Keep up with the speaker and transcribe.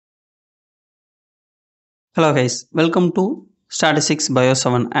Hello guys, welcome to Statistics Bio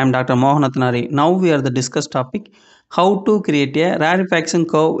 7. I am Dr. Mohanathanari. Now we are the discuss topic how to create a rarefaction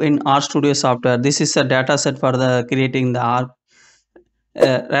curve in RStudio software. This is a data set for the creating the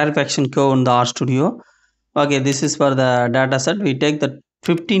rarefaction curve in the RStudio. Okay, this is for the data set. We take the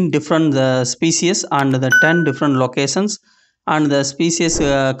 15 different species and the 10 different locations and the species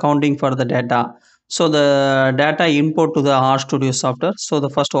counting for the data. So the data import to the RStudio software. So the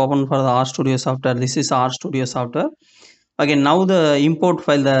first open for the RStudio software. This is RStudio software. Again, now the import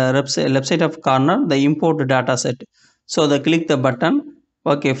file, the left side of corner, the import data set. So the click the button.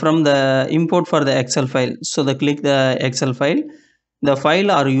 Okay, from the import for the Excel file. So the click the Excel file, the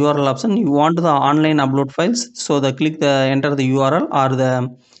file or URL option. You want the online upload files. So the click the enter the URL or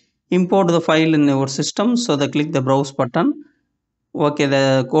the import the file in your system. So the click the browse button. Okay,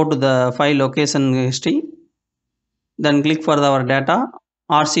 the go to the file location history. Then click for our data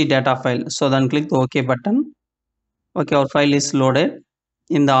RC data file. So then click the OK button. Okay, our file is loaded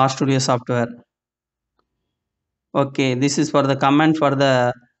in the RStudio software. Okay, this is for the command for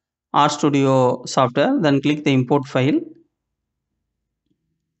the RStudio software. Then click the import file.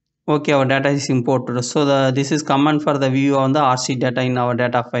 Okay, our data is imported. So the this is command for the view on the RC data in our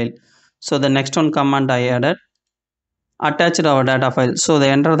data file. So the next one command I added attached our data file. So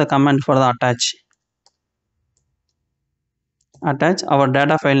they enter the command for the attach our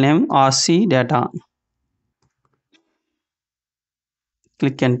data file name RC data.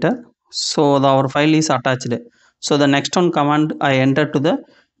 Click enter. So our file is attached. So the next one command I enter to the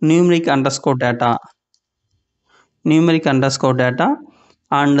numeric underscore data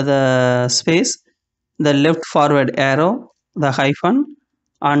and the space, the left forward arrow, the hyphen,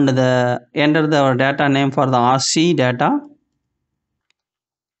 and the enter the data name for the RC data,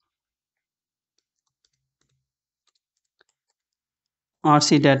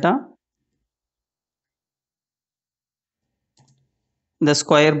 the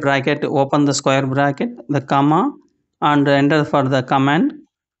square bracket, open the square bracket, the comma, and enter for the command.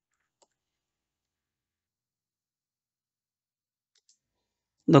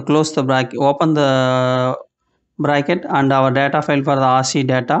 The close the bracket, open the bracket and our data file for the RC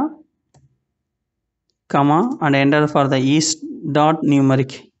data, comma, and enter for the east dot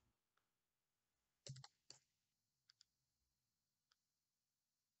numeric.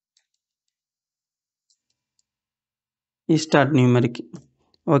 East dot numeric.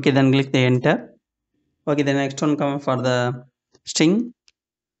 Okay, then click the enter. Okay, the next one come for the string,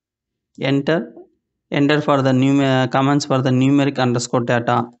 enter for the commands for the numeric underscore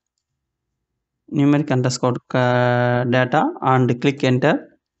data and click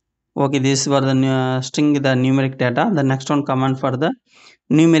enter. Okay, this for the string the numeric data. The next one command for the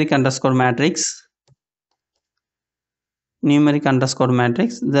numeric underscore matrix,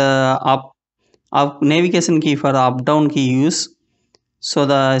 the up navigation key for the up down key use. So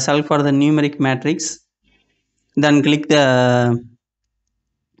the select for the numeric matrix, then click the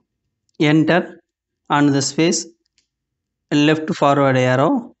enter and the space, left forward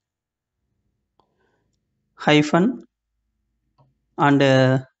arrow, hyphen, and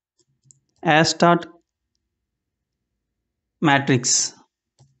start matrix.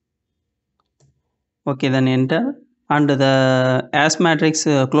 Okay, then enter and the as matrix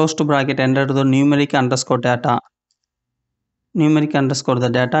close to bracket, enter to the numeric underscore the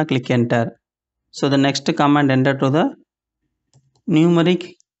data, click enter. So the next command enter to the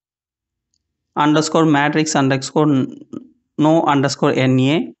numeric underscore matrix underscore no underscore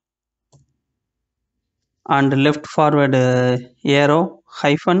na and left forward arrow,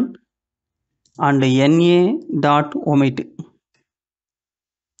 hyphen, and na dot omit.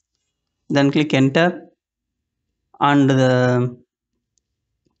 Then click enter and the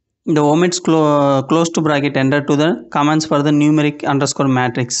omits close to bracket, enter to the commands for the numeric underscore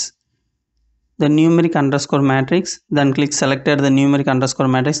matrix. The numeric underscore matrix, then click selected the numeric underscore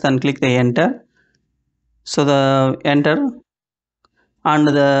matrix, then click the enter. So the enter and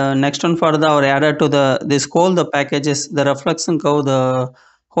the next one for the our added to the this whole the packages, the reflection curve, the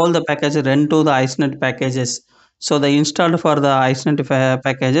whole the package run to the iSnet packages. So the installed for the iSnet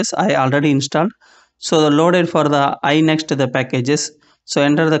packages I already installed. So the loaded for the iNext the packages. So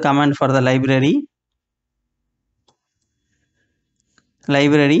enter the command for the library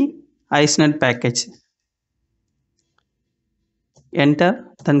iSnet package, enter,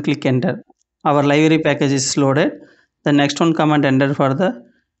 then click enter. Our library package is loaded. The next one command enter for the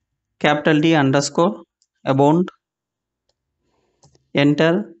capital D underscore abound,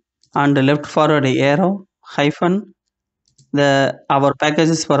 enter, and left forward arrow, hyphen, the our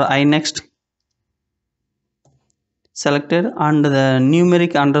packages for iNext, selected, and the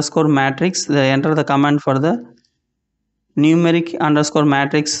numeric underscore matrix, the enter the command for the numeric underscore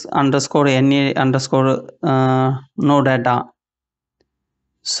matrix underscore na underscore no data.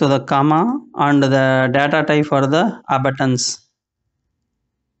 So the comma and the data type for the abundance,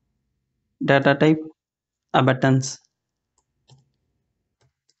 data type abundance,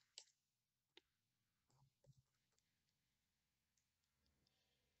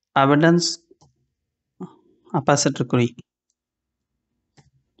 abundance opacity query.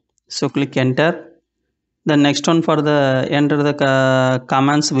 So click enter. The next one for the enter the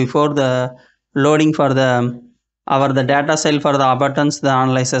commands before the loading for the our the data cell for the abundance the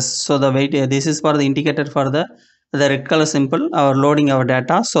analysis. So the wait, this is for the indicator for the red color symbol our loading our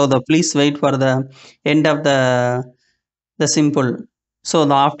data. So the please wait for the end of the symbol. So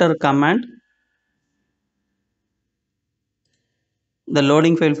the after command the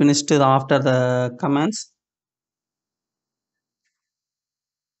loading file finished after the commands.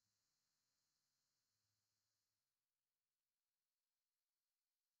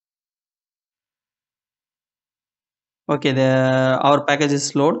 Okay, the our package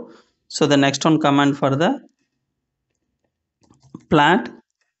is load. So the next one command for the plant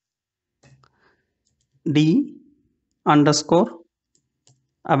d underscore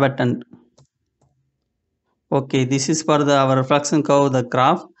abundant. Okay, this is for the our reflection curve the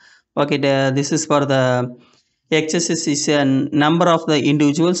graph. Okay, this is for the x-axis is a number of the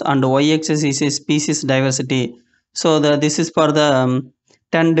individuals and y-axis is a species diversity. So the this is for the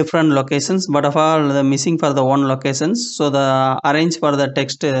 10 different locations, but of all the missing for the one locations. So the arrange for the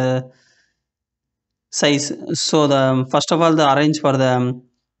text size. So the first of all the arrange for the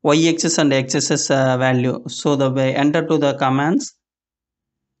y-axis and x-axis value. So the way enter to the commands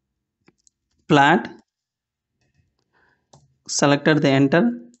plat, selected the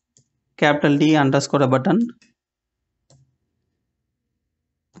enter, capital D underscore button,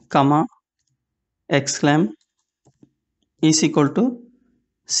 comma, exclaim is equal to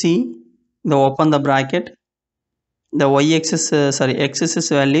C, the open the bracket, the y-axis sorry x-axis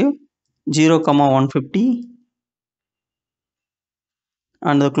value 0 comma 150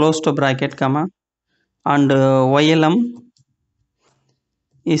 and the close to bracket comma, and ylm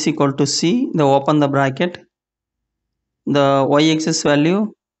is equal to C, the open the bracket, the y-axis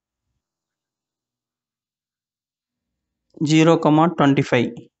value 0 comma 25.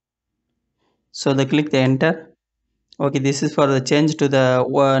 So the click the enter. Okay, this is for the change to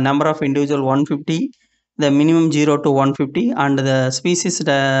the number of individual 150, the minimum 0 to 150, and the species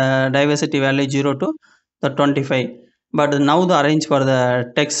diversity value 0 to the 25. But now the arrange for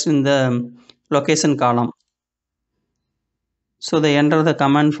the text in the location column. So they enter the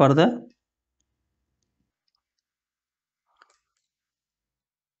command for the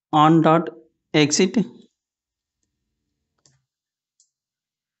on dot exit,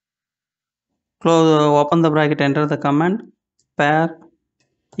 close open the bracket, enter the command pair,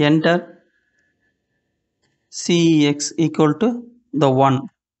 enter cex equal to the 1.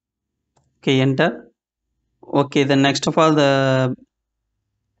 Okay, enter. Okay, the next of all the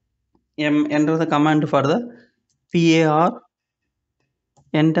enter the command for the par,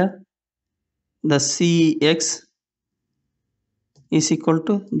 enter the cx is equal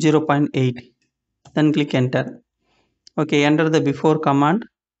to 0.8, then click enter. Okay, enter the before command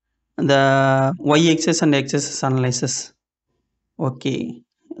the y-axis and x-axis analysis. Okay,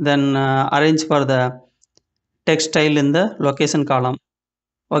 then arrange for the text style in the location column.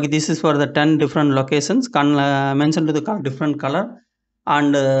 Okay, this is for the 10 different locations mentioned to the different color,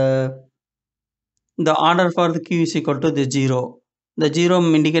 and the order for the q is equal to the 0. The 0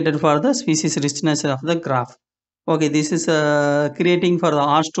 indicated for the species richness of the graph. Okay, this is creating for the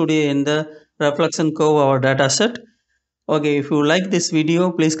R studio in the reflection curve our data set. Okay, if you like this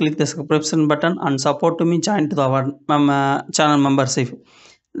video, please click the subscription button and support to me join to our channel membership.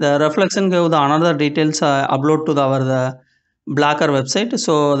 The reflection curve the another details upload to our the blacker website.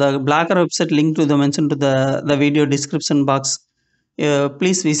 So the blacker website link to the mention to the video description box.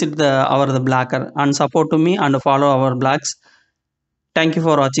 Please visit our the blacker and support to me and follow our blacks. Thank you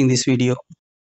for watching this video.